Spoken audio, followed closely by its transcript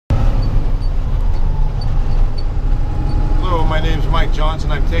Mike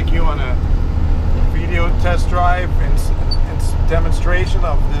Johnson. I'm taking you on a video test drive and demonstration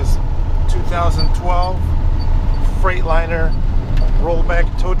of this 2012 Freightliner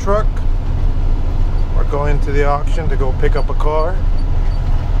Rollback tow truck. We're going to the auction to go pick up a car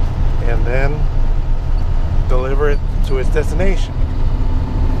and then deliver it to its destination.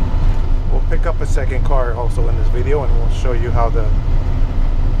 We'll pick up a second car also in this video, and we'll show you how the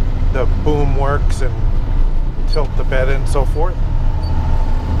boom works and tilt the bed and so forth.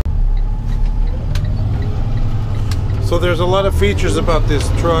 So there's a lot of features about this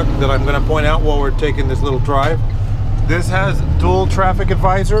truck that I'm going to point out while we're taking this little drive. This has dual traffic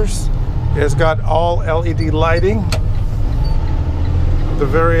advisors. It's got all LED lighting. The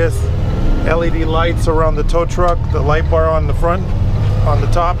various LED lights around the tow truck. The light bar on the front, on the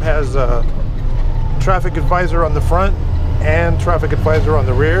top, has a traffic advisor on the front and traffic advisor on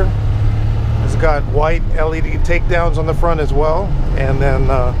the rear. It's got white LED takedowns on the front as well, and then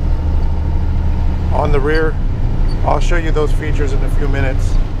on the rear, I'll show you those features in a few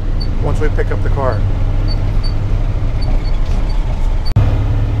minutes once we pick up the car.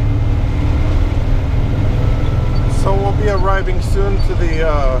 So we'll be arriving soon to the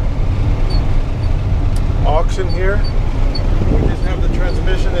auction here. We just have the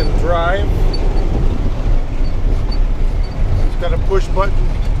transmission in drive. It's got a push button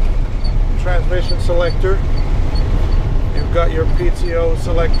transmission selector. You've got your PTO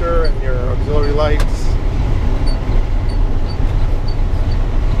selector and your auxiliary lights.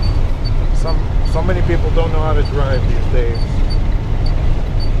 So many people don't know how to drive these days.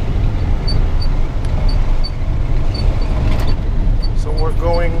 So we're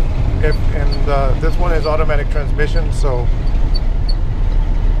going, this one is automatic transmission, so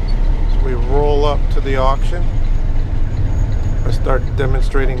we roll up to the auction. I start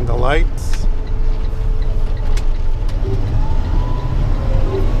demonstrating the lights.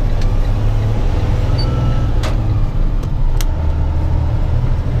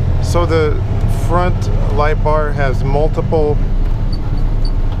 So the front light bar has multiple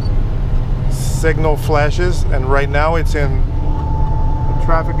signal flashes, and right now it's in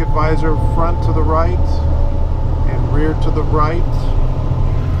traffic advisor front to the right and rear to the right,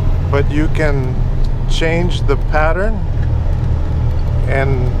 but you can change the pattern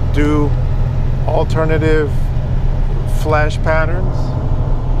and do alternative flash patterns.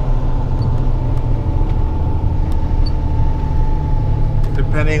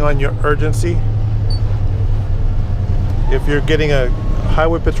 Depending on your urgency. If you're getting a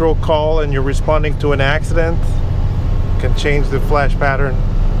highway patrol call and you're responding to an accident, you can change the flash pattern.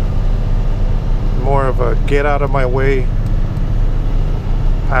 More of a get out of my way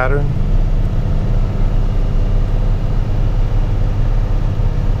pattern.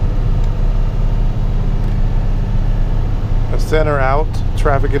 A center out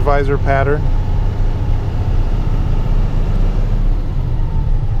traffic advisor pattern.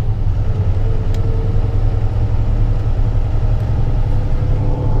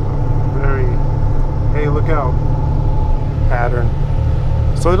 Look out pattern.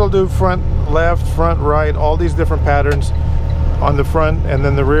 So it'll do front left, front right, all these different patterns on the front, and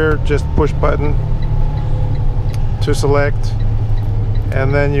then the rear, just push button to select,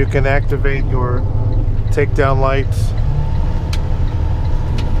 and then you can activate your takedown lights.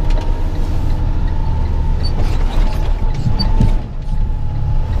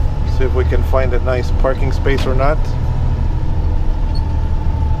 See if we can find a nice parking space or not.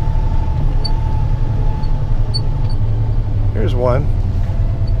 Here's one.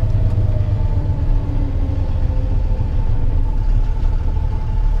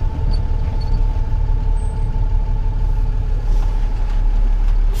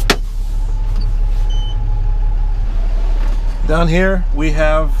 Down here we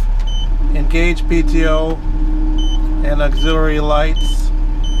have engage PTO and auxiliary lights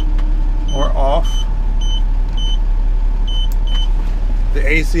or off. The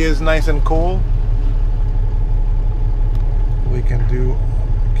AC is nice and cool. We can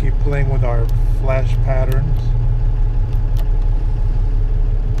keep playing with our flash patterns.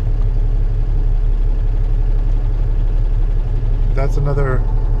 That's another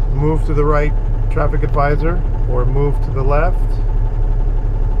move to the right traffic advisor or move to the left.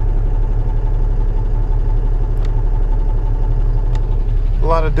 A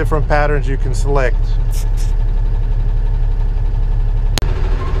lot of different patterns you can select.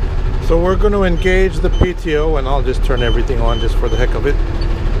 So we're going to engage the PTO, and I'll just turn everything on just for the heck of it.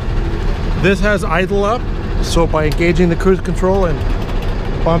 This has idle up, so by engaging the cruise control and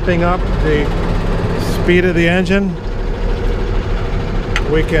bumping up the speed of the engine,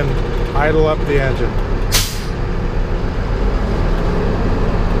 we can idle up the engine.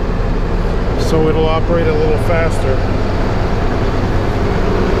 so it'll operate a little faster.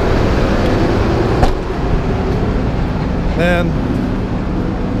 Then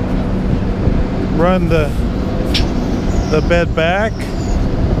run the bed back,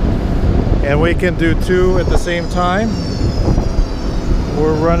 and we can do two at the same time.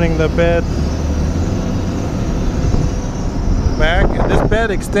 We're running the bed back, and this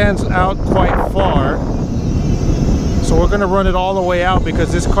bed extends out quite far, so we're going to run it all the way out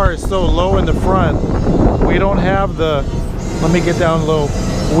because this car is so low in the front. We don't have the, let me get down low,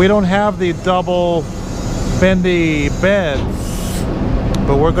 we don't have the double bendy bed,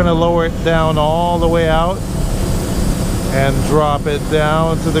 but we're going to lower it down all the way out and drop it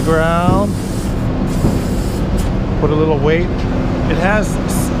down to the ground. Put a little weight. It has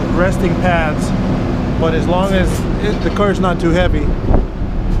resting pads, but as long as the car's not too heavy,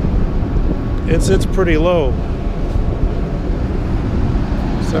 it sits pretty low.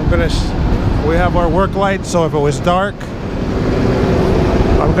 So I'm gonna, we have our work light, so if it was dark,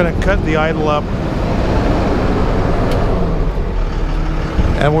 I'm gonna cut the idle up,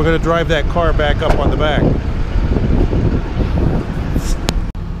 and we're gonna drive that car back up on the back.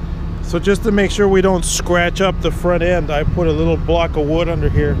 So just to make sure we don't scratch up the front end, I put a little block of wood under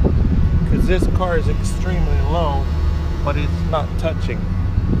here because this car is extremely low, but it's not touching.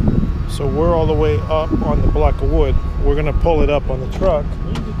 So we're all the way up on the block of wood. We're gonna pull it up on the truck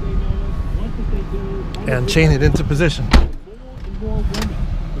and chain it into position. Turn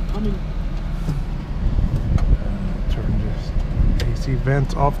this AC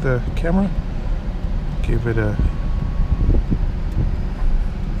vent off the camera. Give it a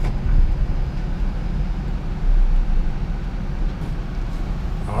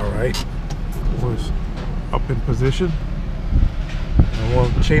was up in position, and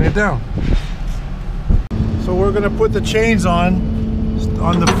we'll chain it down. So we're going to put the chains on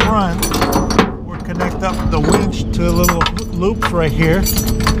the front. We'll connect up the winch to the little loops right here,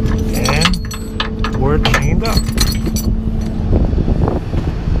 and we're chained up.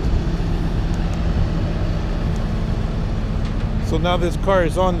 So now this car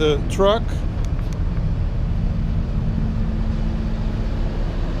is on the truck.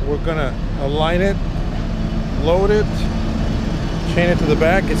 We're gonna align it, load it, chain it to the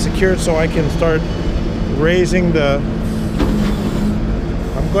back. It's secured, so I can start raising the,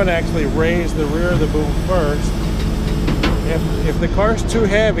 I'm gonna actually raise the rear of the boom first. If the car's too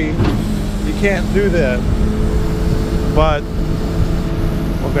heavy, you can't do that, but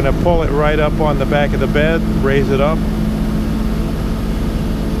we're gonna pull it right up on the back of the bed, raise it up.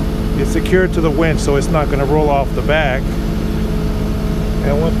 It's secured to the winch, so it's not gonna roll off the back.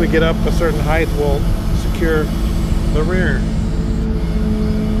 And once we get up a certain height, we'll secure the rear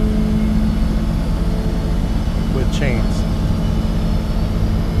with chains.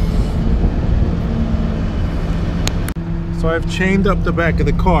 So I've chained up the back of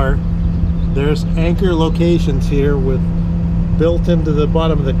the car. There's anchor locations here with built into the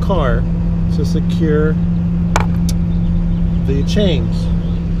bottom of the car to secure the chains.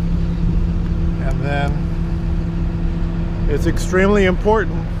 And then it's extremely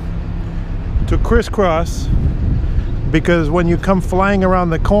important to crisscross, because when you come flying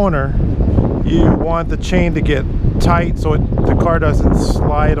around the corner, you want the chain to get tight so the car doesn't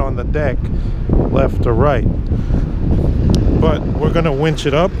slide on the deck left or right. But we're going to winch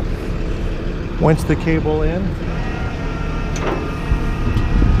it up, winch the cable in.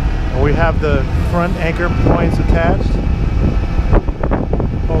 And we have the front anchor points attached.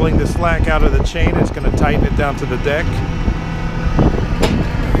 Pulling the slack out of the chain, it's going to tighten it down to the deck.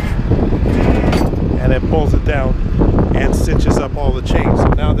 And it pulls it down and cinches up all the chains. So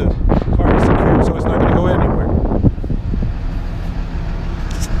now the car is secured, so it's not going to go anywhere.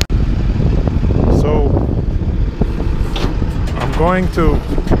 So I'm going to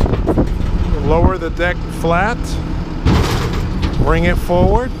lower the deck flat, bring it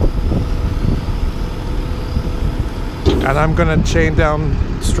forward, and I'm going to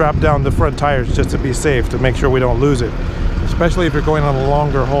strap down the front tires just to be safe, to make sure we don't lose it, especially if you're going on a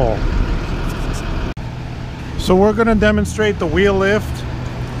longer haul. So we're going to demonstrate the wheel lift.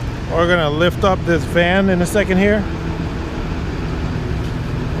 We're going to lift up this van in a second here.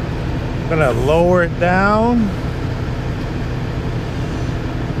 I'm going to lower it down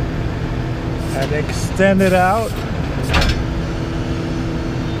and extend it out.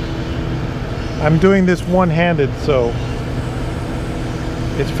 I'm doing this one-handed, so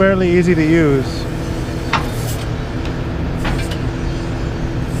it's fairly easy to use.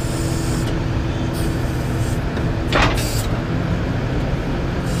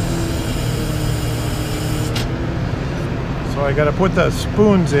 So I got to put the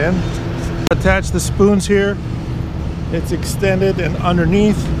spoons in. Attach the spoons here. It's extended and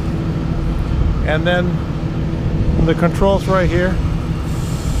underneath, and then the controls right here.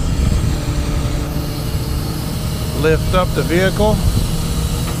 Lift up the vehicle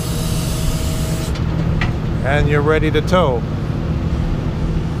and you're ready to tow.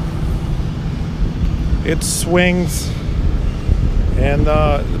 It swings, and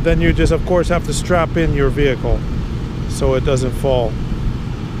then you just of course have to strap in your vehicle so it doesn't fall.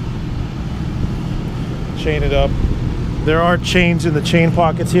 Chain it up. There are chains in the chain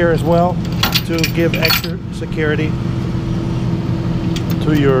pockets here as well to give extra security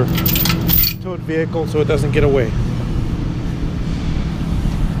to your towed vehicle so it doesn't get away.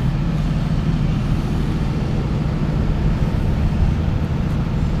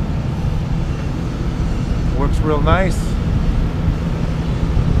 Works real nice.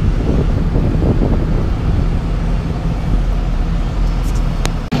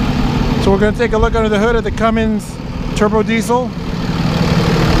 So we're going to take a look under the hood at the Cummins turbo diesel.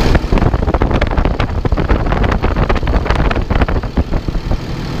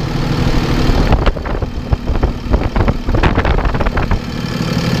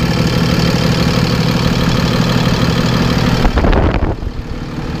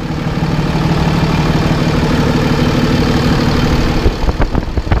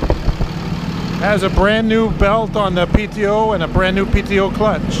 Has a brand new belt on the PTO and a brand new PTO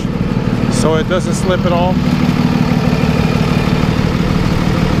clutch, so it doesn't slip at all.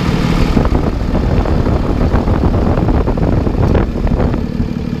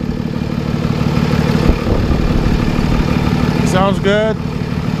 Sounds good.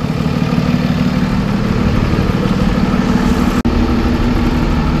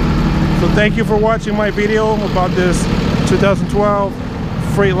 So thank you for watching my video about this 2012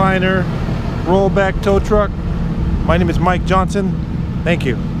 Freightliner rollback tow truck. My name is Mike Johnson. Thank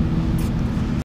you.